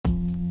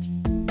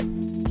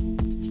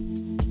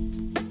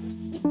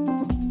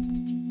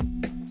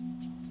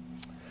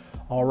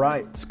All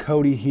right, it's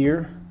Cody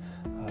here.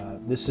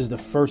 This is the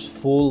first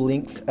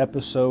full-length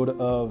episode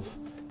of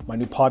my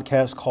new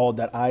podcast called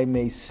That I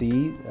May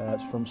See.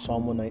 It's from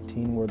Psalm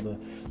 119 where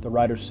the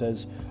writer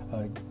says,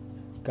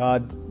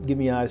 God, give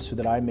me eyes so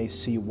that I may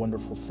see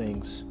wonderful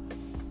things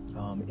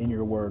in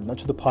your word. And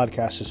that's what the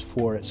podcast is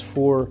for. It's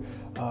for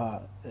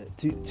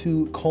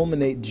to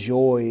culminate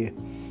joy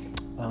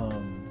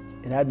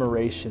and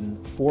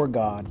admiration for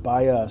God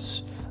by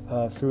us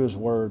through his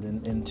word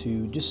and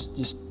to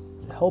just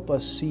help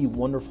us see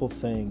wonderful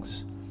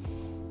things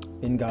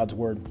in God's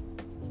word.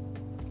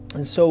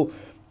 And so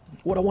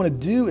what I want to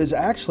do is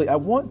I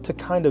want to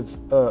kind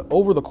of,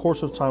 over the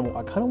course of time,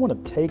 I kind of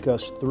want to take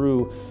us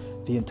through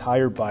the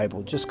entire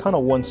Bible, just kind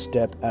of one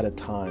step at a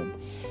time.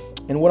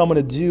 And what I'm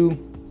going to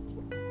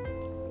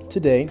do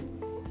today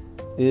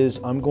is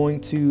I'm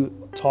going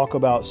to talk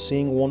about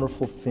seeing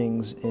wonderful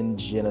things in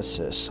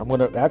Genesis. I'm going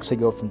to actually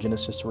go from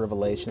Genesis to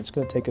Revelation. It's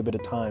going to take a bit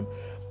of time,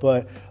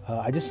 but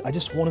I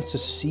just want us to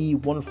see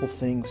wonderful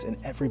things in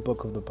every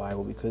book of the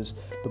Bible because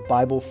the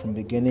Bible from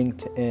beginning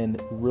to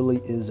end really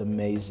is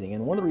amazing.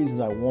 And one of the reasons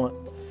I want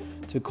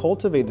to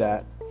cultivate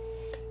that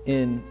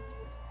in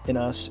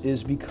us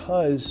is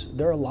because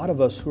there are a lot of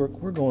us who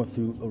we're going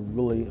through a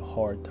really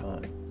hard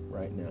time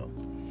right now.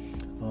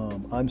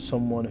 I'm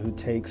someone who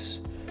takes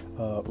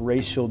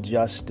racial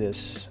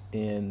justice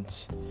and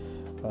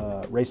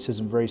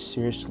racism very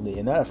seriously,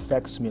 and that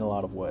affects me in a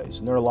lot of ways.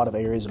 And there are a lot of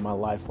areas in my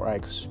life where I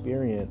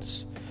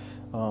experience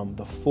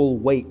the full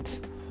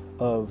weight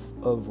of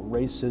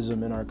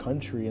racism in our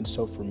country. And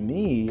so for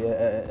me,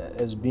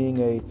 as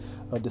being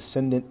a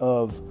descendant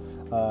of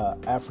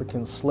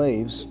African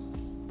slaves,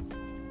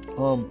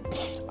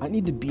 I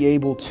need to be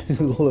able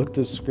to look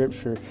to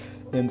Scripture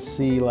and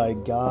see,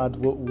 like, God,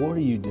 what are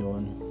you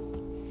doing?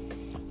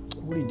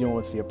 What are you doing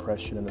with the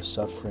oppression and the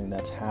suffering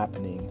that's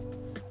happening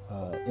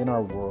in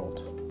our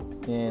world?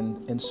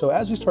 And so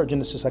as we start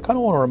Genesis, I kind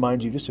of want to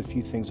remind you just a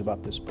few things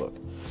about this book.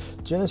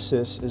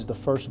 Genesis is the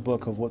first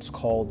book of what's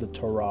called the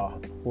Torah,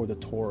 or the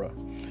Torah,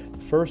 the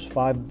first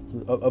five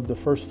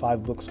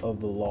books of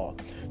the law.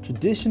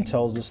 Tradition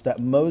tells us that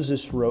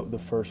Moses wrote the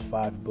first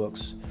 5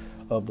 books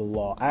of the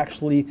law. I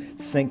actually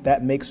think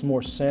that makes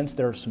more sense.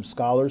 There are some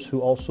scholars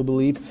who also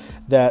believe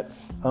that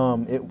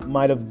it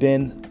might have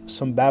been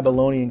some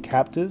Babylonian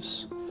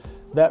captives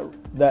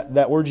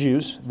that were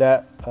Jews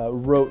that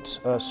wrote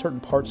certain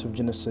parts of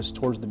Genesis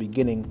towards the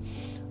beginning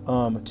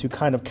to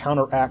kind of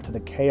counteract the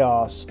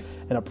chaos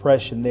and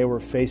oppression they were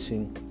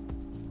facing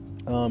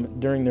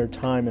during their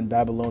time in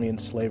Babylonian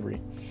slavery.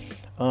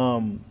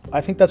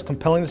 I think that's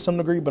compelling to some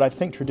degree, but I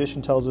think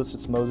tradition tells us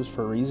it's Moses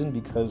for a reason,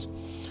 because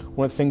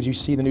one of the things you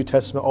see in the New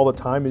Testament all the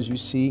time is you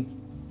see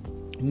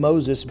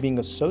Moses being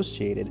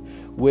associated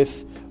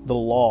with the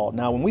law.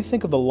 Now, when we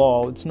think of the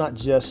law, it's not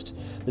just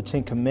the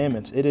 10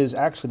 Commandments. It is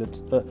actually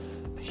the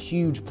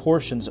huge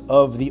portions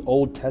of the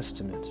Old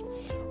Testament,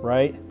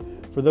 right?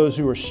 For those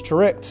who are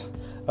strict,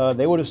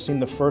 they would have seen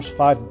the first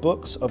 5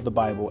 books of the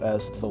Bible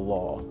as the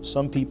law.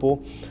 Some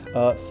people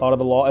thought of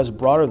the law as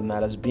broader than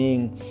that, as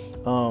being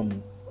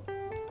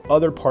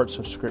other parts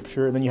of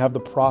Scripture, and then you have the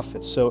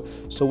prophets. So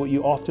what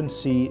you often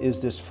see is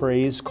this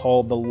phrase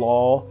called the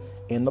law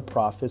and the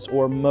prophets,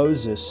 or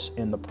Moses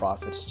and the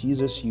prophets.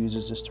 Jesus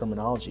uses this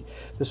terminology.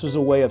 This was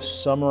a way of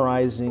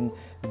summarizing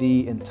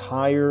the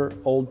entire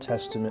Old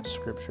Testament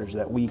Scriptures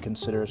that we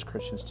consider as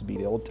Christians to be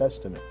the Old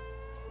Testament,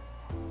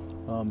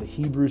 the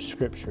Hebrew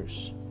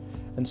Scriptures.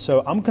 And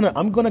so I'm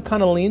gonna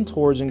kind of lean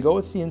towards and go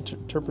with the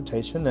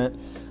interpretation that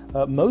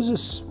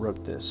Moses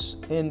wrote this.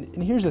 And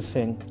here's the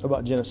thing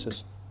about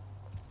Genesis.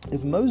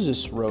 If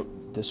Moses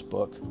wrote this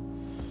book,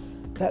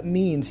 that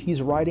means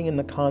he's writing in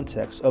the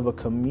context of a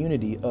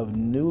community of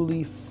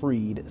newly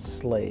freed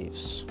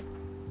slaves.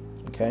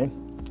 Okay?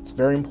 It's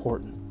very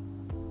important.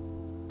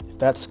 If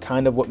that's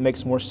kind of what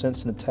makes more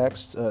sense in the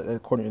text,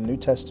 according to the New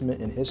Testament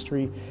and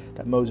history,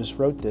 that Moses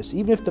wrote this.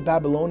 Even if the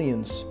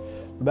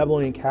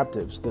Babylonian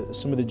captives,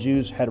 some of the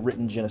Jews had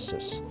written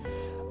Genesis,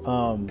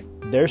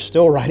 they're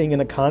still writing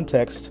in a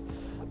context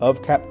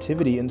of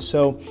captivity. And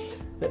so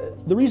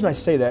the reason I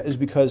say that is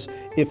because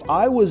if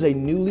I was a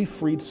newly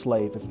freed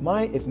slave,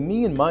 if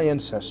me and my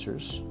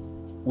ancestors,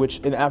 which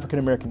in the African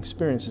American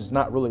experience is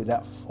not really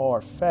that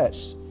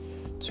far-fetched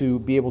to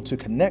be able to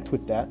connect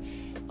with that,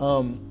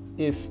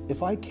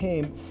 if I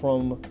came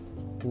from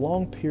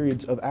long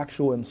periods of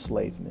actual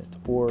enslavement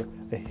or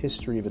a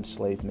history of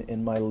enslavement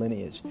in my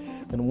lineage,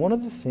 then one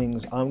of the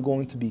things I'm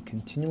going to be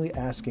continually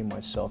asking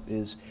myself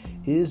is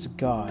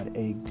God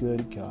a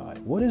good God?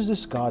 What is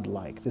this God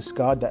like? This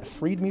God that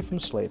freed me from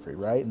slavery,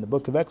 right? In the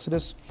book of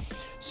Exodus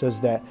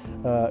says that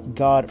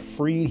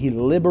He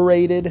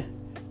liberated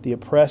the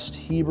oppressed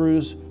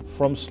Hebrews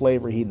from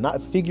slavery. He,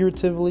 not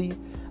figuratively,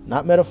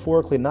 not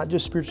metaphorically, not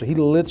just spiritually, he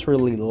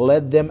literally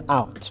led them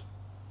out.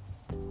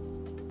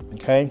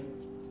 Okay?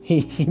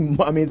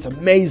 It's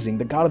amazing.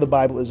 The God of the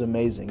Bible is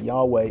amazing.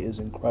 Yahweh is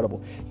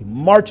incredible. He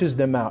marches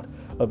them out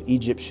of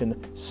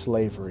Egyptian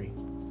slavery.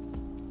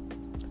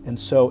 And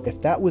so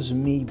if that was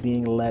me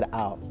being led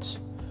out,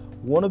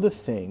 one of the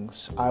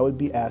things I would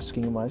be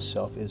asking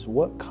myself is,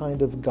 what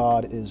kind of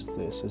God is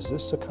this? Is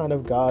this the kind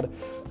of God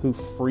who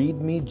freed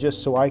me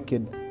just so I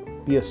could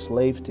be a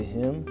slave to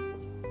him,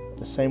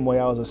 the same way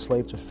I was a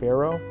slave to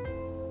Pharaoh?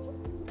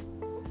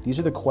 These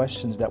are the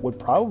questions that would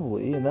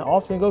probably, and that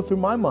often go through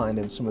my mind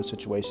in some of the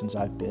situations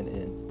I've been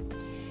in.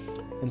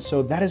 And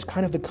so that is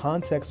kind of the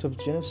context of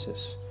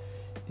Genesis.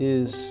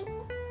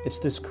 It's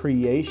this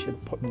creation.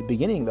 The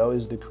beginning, though,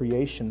 is the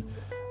creation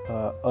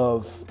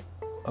of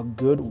a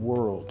good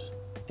world,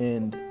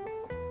 and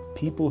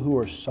people who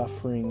are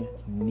suffering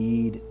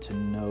need to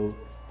know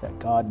that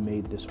God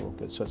made this world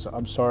good. So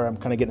I'm sorry, I'm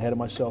kind of getting ahead of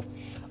myself.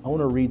 I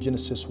want to read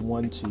Genesis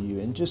 1 to you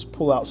and just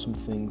pull out some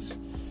things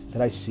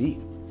that I see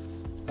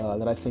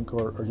that I think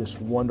are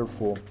just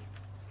wonderful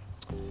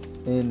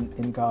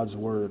in God's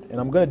Word. And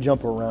I'm going to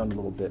jump around a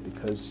little bit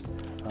because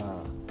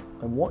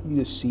I want you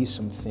to see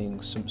some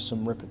things,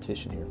 some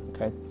repetition here,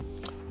 okay?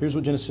 Here's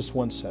what Genesis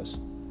 1 says.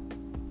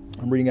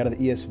 I'm reading out of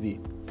the ESV.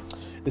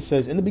 It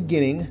says, "In the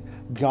beginning,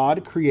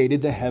 God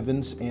created the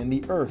heavens and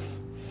the earth.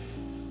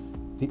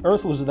 The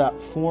earth was without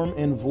form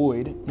and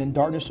void, and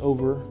darkness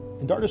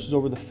was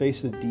over the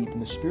face of the deep,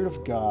 and the Spirit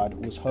of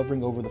God was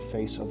hovering over the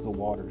face of the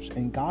waters.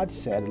 And God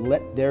said,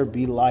 'Let there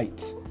be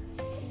light.'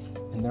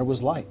 And there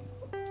was light.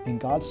 And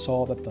God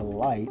saw that the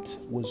light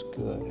was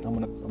good." And I'm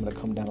gonna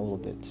come down a little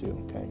bit too,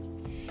 okay?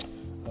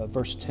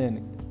 Verse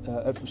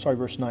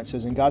 9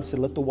 says, "And God said,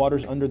 'Let the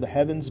waters under the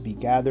heavens be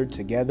gathered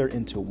together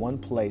into one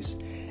place,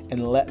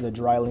 and let the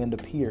dry land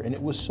appear.' And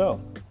it was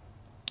so.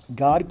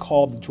 God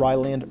called the dry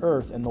land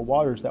earth, and the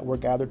waters that were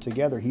gathered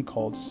together he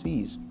called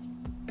seas.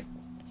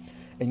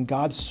 And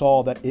God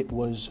saw that it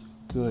was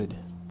good."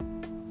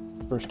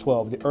 Verse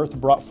 12, "The earth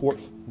brought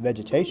forth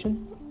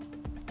vegetation,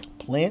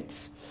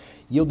 plants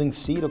yielding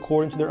seed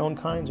according to their own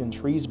kinds, and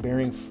trees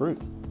bearing fruit."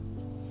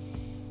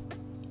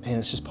 Man,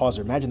 let's just pause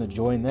there. Imagine the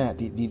joy in that.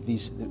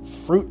 These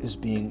fruit is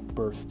being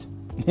birthed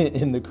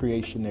in the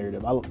creation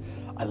narrative.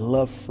 I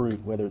love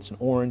fruit, whether it's an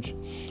orange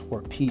or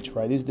a peach,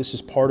 right? This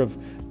is part of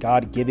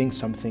God giving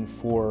something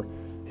for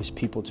his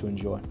people to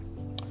enjoy.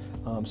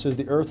 It says,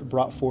 "The earth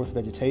brought forth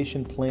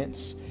vegetation,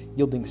 plants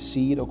yielding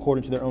seed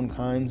according to their own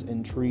kinds,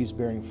 and trees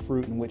bearing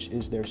fruit, in which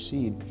is their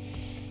seed,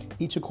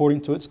 each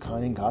according to its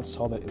kind, and God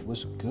saw that it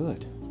was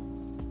good."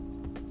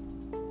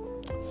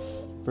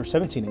 Verse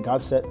 17, "And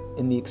God set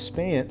in the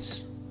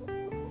expanse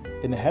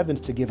in the heavens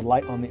to give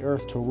light on the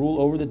earth, to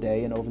rule over the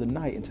day and over the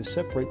night, and to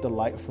separate the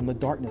light from the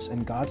darkness.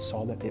 And God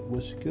saw that it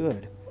was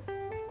good."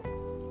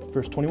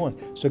 Verse 21,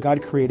 "So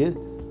God created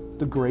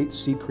the great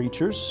sea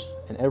creatures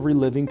and every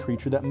living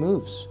creature that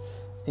moves,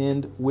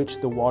 in which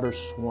the waters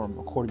swarm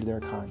according to their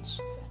kinds,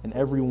 and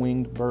every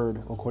winged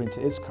bird according to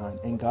its kind.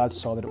 And God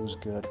saw that it was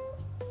good."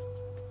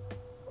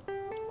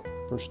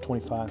 Verse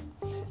 25,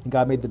 "And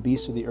God made the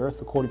beasts of the earth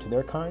according to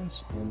their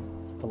kinds, and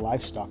the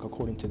livestock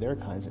according to their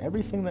kinds, and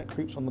everything that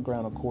creeps on the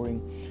ground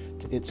according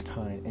to its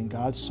kind. And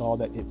God saw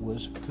that it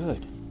was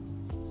good."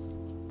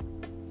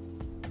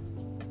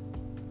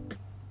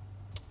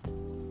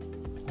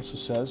 Also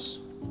says,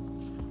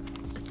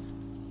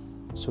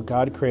 "So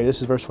God created,"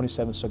 this is verse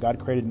 27, "So God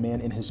created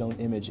man in his own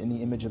image. In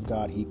the image of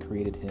God he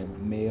created him.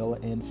 Male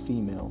and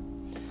female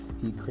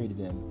he created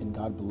them. And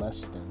God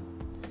blessed them.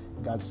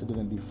 God said to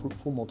them, 'Be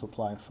fruitful,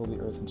 multiply, and fill the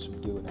earth and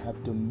subdue it, and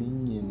have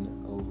dominion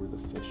over the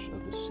fish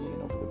of the sea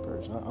and over the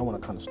birds.'" I want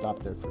to kind of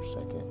stop there for a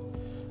second.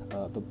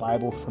 The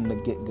Bible from the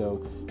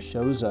get-go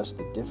shows us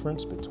the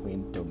difference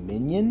between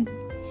dominion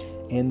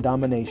and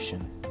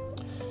domination.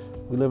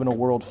 We live in a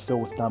world filled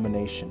with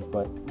domination,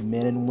 but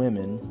men and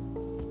women,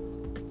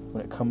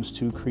 when it comes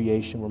to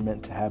creation, we're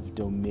meant to have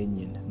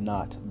dominion,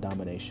 not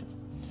domination.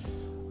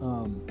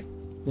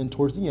 Then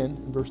towards the end,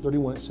 in verse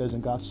 31, it says,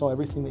 "And God saw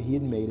everything that he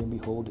had made, and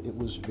behold, it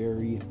was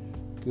very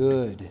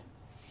good."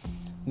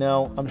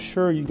 Now, I'm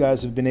sure you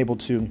guys have been able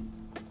to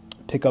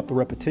pick up the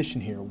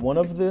repetition here. One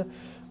of the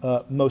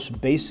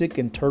most basic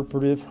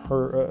interpretive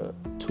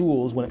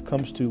tools when it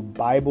comes to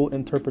Bible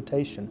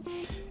interpretation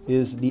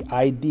is the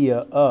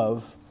idea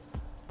of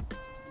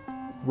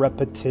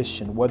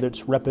repetition, whether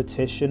it's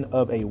repetition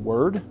of a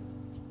word,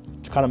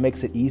 which kind of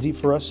makes it easy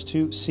for us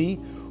to see,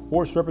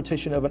 or it's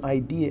repetition of an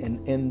idea.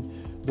 And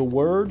the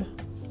word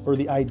or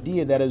the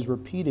idea that is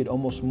repeated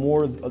almost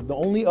more, the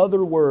only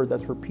other word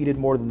that's repeated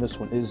more than this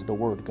one is the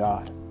word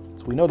God.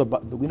 So we know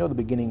the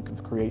beginning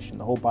of creation.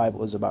 The whole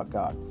Bible is about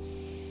God.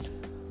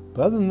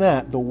 But other than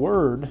that, the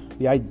word,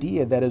 the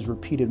idea that is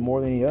repeated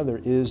more than any other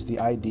is the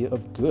idea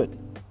of good,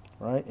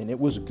 right? And it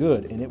was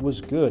good, and it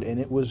was good, and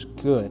it was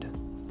good.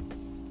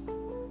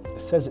 It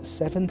says it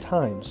 7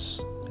 times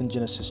in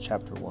Genesis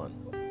chapter 1.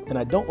 And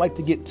I don't like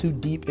to get too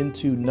deep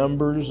into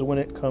numbers when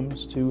it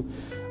comes to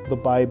the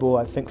Bible.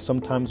 I think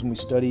sometimes when we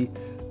study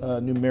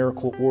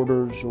numerical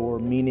orders or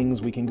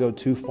meanings, we can go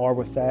too far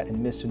with that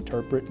and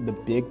misinterpret the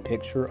big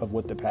picture of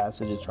what the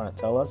passage is trying to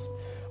tell us.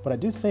 But I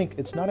do think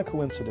it's not a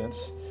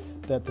coincidence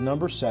that the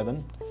number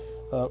 7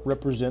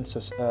 represents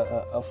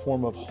a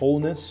form of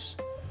wholeness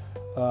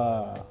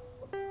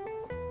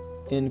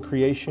in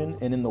creation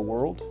and in the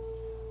world.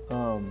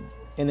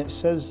 And it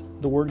says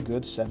the word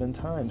good 7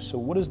 times. So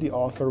what does the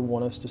author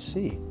want us to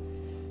see?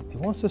 He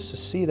wants us to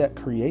see that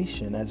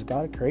creation, as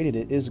God created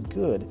it, is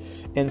good.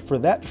 And for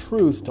that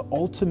truth to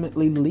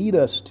ultimately lead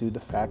us to the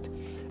fact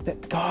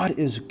that God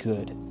is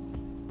good.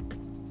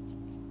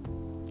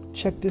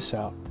 Check this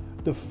out.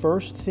 The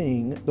first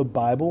thing the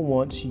Bible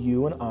wants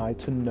you and I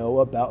to know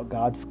about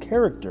God's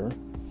character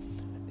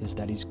is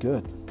that he's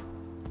good.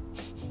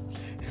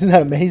 Isn't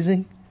that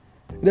amazing?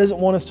 It doesn't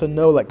want us to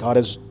know that God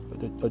is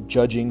a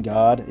judging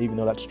God, even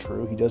though that's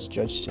true. He does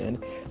judge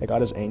sin. That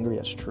God is angry,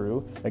 that's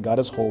true. That God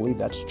is holy,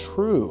 that's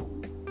true.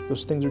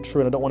 Those things are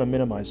true, and I don't want to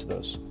minimize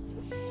those.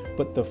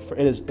 But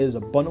it is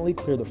abundantly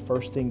clear the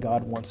first thing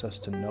God wants us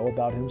to know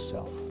about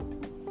himself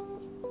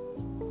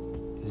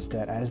is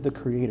that as the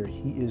creator,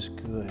 he is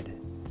good.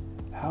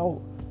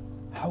 How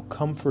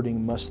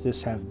comforting must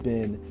this have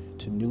been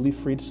to newly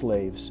freed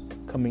slaves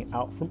coming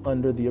out from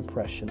under the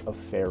oppression of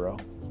Pharaoh,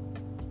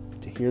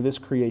 to hear this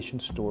creation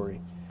story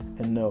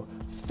and know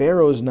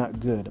Pharaoh is not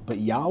good, but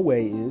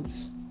Yahweh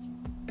is.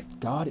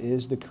 God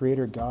is the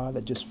creator God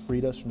that just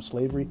freed us from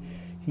slavery.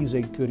 He's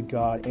a good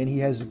God, and he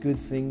has good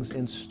things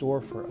in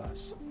store for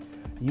us.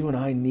 You and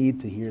I need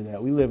to hear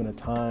that. We live in a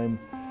time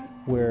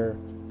where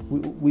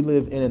we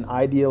live in an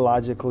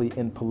ideologically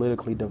and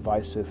politically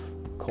divisive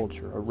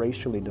culture, a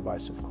racially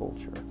divisive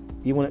culture.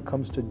 Even when it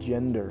comes to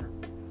gender,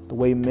 the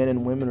way men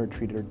and women are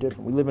treated are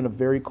different. We live in a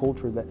very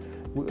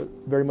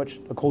much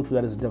a culture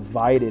that is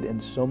divided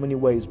in so many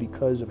ways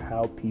because of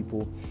how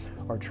people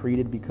are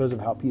treated, because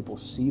of how people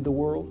see the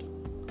world.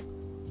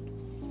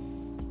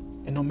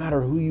 And no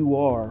matter who you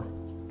are,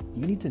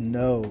 you need to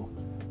know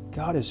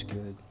God is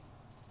good.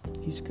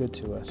 He's good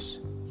to us.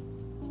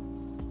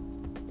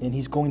 And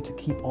he's going to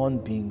keep on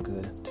being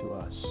good to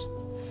us.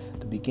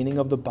 The beginning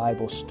of the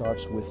Bible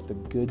starts with the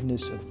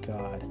goodness of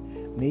God.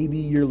 Maybe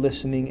you're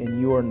listening and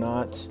you are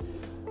not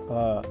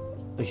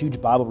a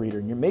huge Bible reader,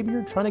 and maybe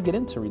you're trying to get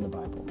into reading the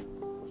Bible.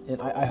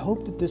 And I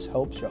hope that this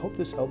helps you. I hope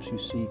this helps you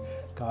see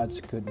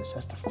God's goodness.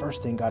 That's the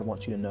first thing God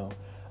wants you to know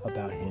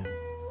about him.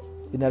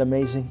 Isn't that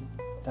amazing?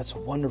 That's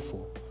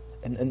wonderful.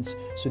 And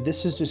so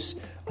this is just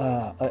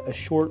a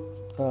short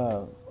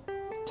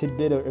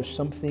tidbit or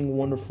something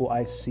wonderful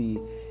I see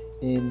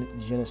in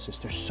Genesis.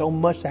 There's so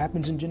much that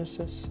happens in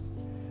Genesis.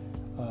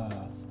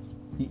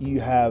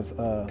 You have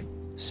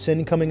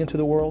sin coming into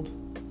the world,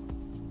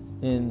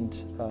 and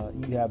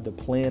you have the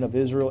plan of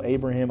Israel,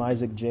 Abraham,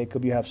 Isaac,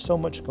 Jacob. You have so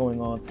much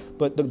going on.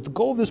 But the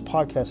goal of this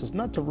podcast is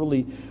not to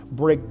really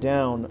break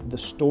down the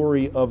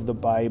story of the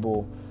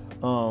Bible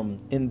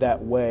in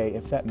that way,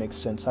 if that makes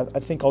sense. I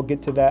think I'll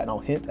get to that and I'll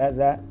hint at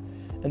that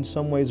in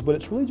some ways, but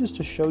it's really just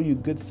to show you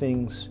good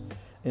things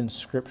in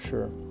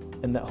Scripture,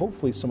 and that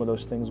hopefully some of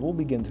those things will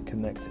begin to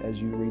connect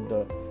as you read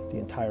the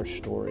entire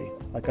story.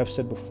 Like I've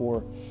said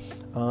before,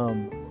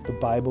 the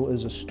Bible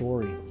is a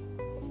story,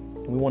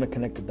 and we want to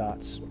connect the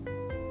dots.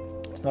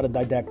 It's not a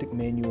didactic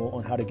manual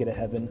on how to get to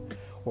heaven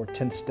or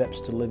 10 steps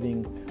to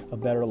living a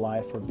better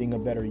life or being a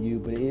better you,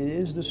 but it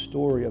is the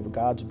story of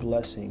God's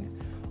blessing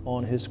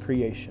on his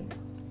creation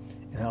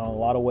and how in a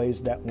lot of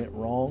ways that went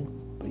wrong.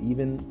 But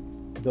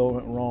even though it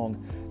went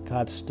wrong,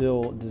 God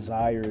still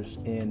desires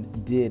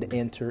and did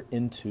enter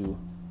into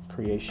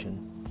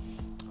creation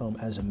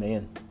as a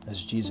man,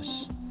 as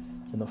Jesus,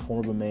 in the form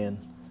of a man,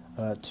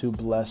 to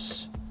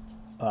bless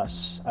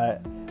us.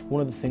 One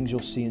of the things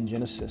you'll see in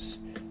Genesis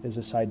is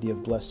this idea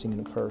of blessing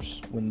and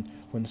curse.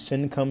 When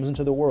sin comes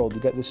into the world, you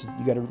got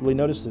to really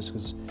notice this,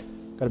 because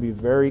you got to be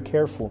very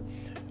careful.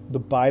 The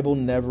Bible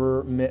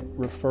never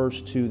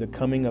refers to the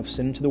coming of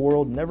sin into the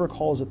world, never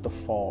calls it the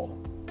fall.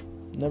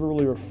 Never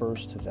really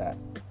refers to that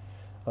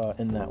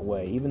in that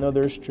way. Even though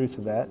there's truth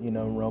to that, in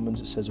Romans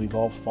it says we've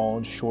all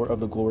fallen short of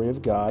the glory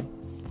of God.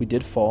 We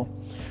did fall.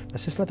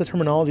 That's just not the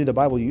terminology the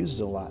Bible uses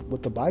a lot.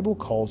 What the Bible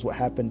calls what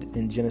happened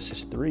in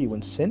Genesis 3,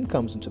 when sin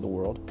comes into the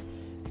world,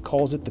 it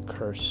calls it the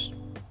curse.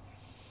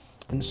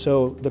 And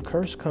so the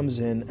curse comes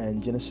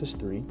in Genesis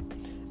 3.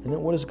 And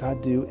then what does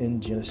God do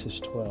in Genesis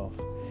 12?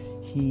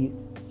 He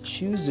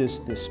chooses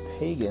this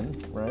pagan,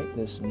 right,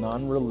 this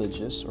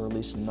non-religious, or at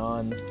least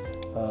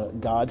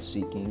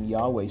non-God-seeking,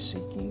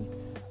 Yahweh-seeking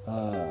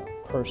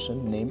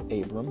person named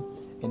Abram.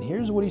 And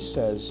here's what he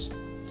says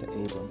to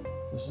Abram.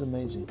 This is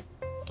amazing.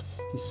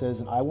 He says,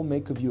 "And I will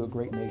make of you a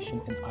great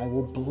nation, and I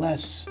will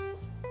bless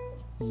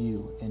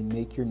you and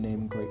make your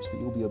name great, so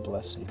that you'll be a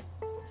blessing."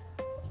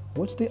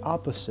 What's the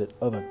opposite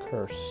of a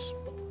curse?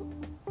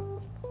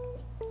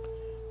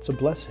 It's a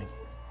blessing.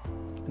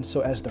 And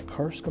so as the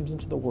curse comes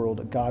into the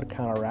world, God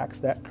counteracts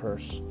that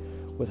curse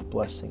with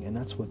blessing. And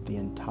that's what the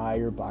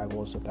entire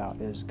Bible is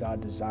about, is God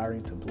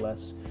desiring to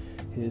bless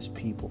his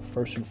people,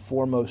 first and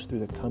foremost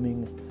through the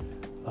coming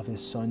of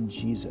his son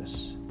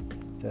Jesus,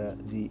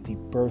 the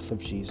birth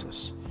of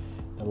Jesus,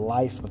 the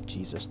life of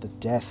Jesus, the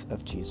death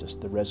of Jesus,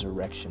 the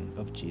resurrection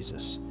of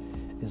Jesus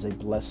is a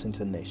blessing to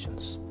the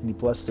nations. And he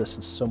blessed us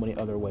in so many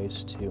other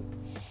ways too.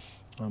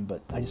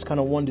 But I just kind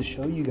of wanted to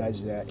show you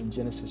guys that in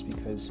Genesis,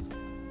 because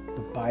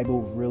the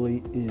Bible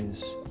really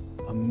is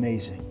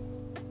amazing.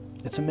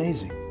 It's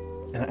amazing.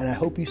 And I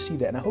hope you see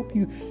that. And I hope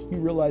you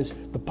realize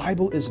the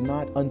Bible is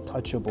not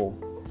untouchable.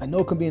 I know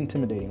it can be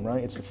intimidating,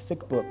 right? It's a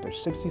thick book.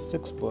 There's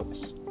 66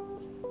 books.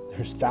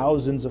 There's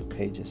thousands of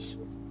pages.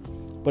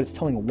 But it's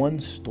telling one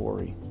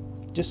story,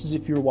 just as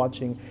if you were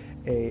watching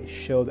a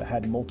show that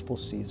had multiple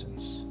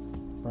seasons,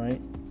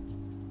 right?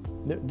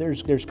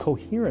 There's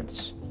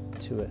coherence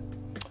to it.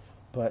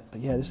 But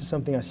yeah, this is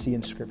something I see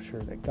in Scripture,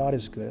 that God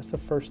is good. That's the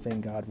first thing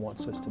God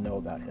wants us to know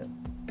about Him.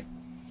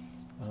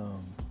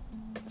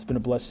 It's been a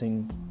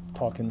blessing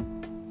talking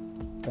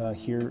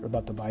here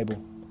about the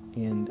Bible,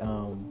 and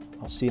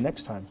I'll see you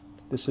next time.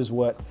 This is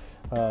what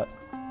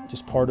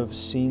just part of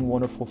seeing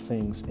wonderful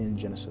things in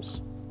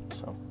Genesis.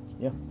 So,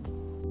 yeah.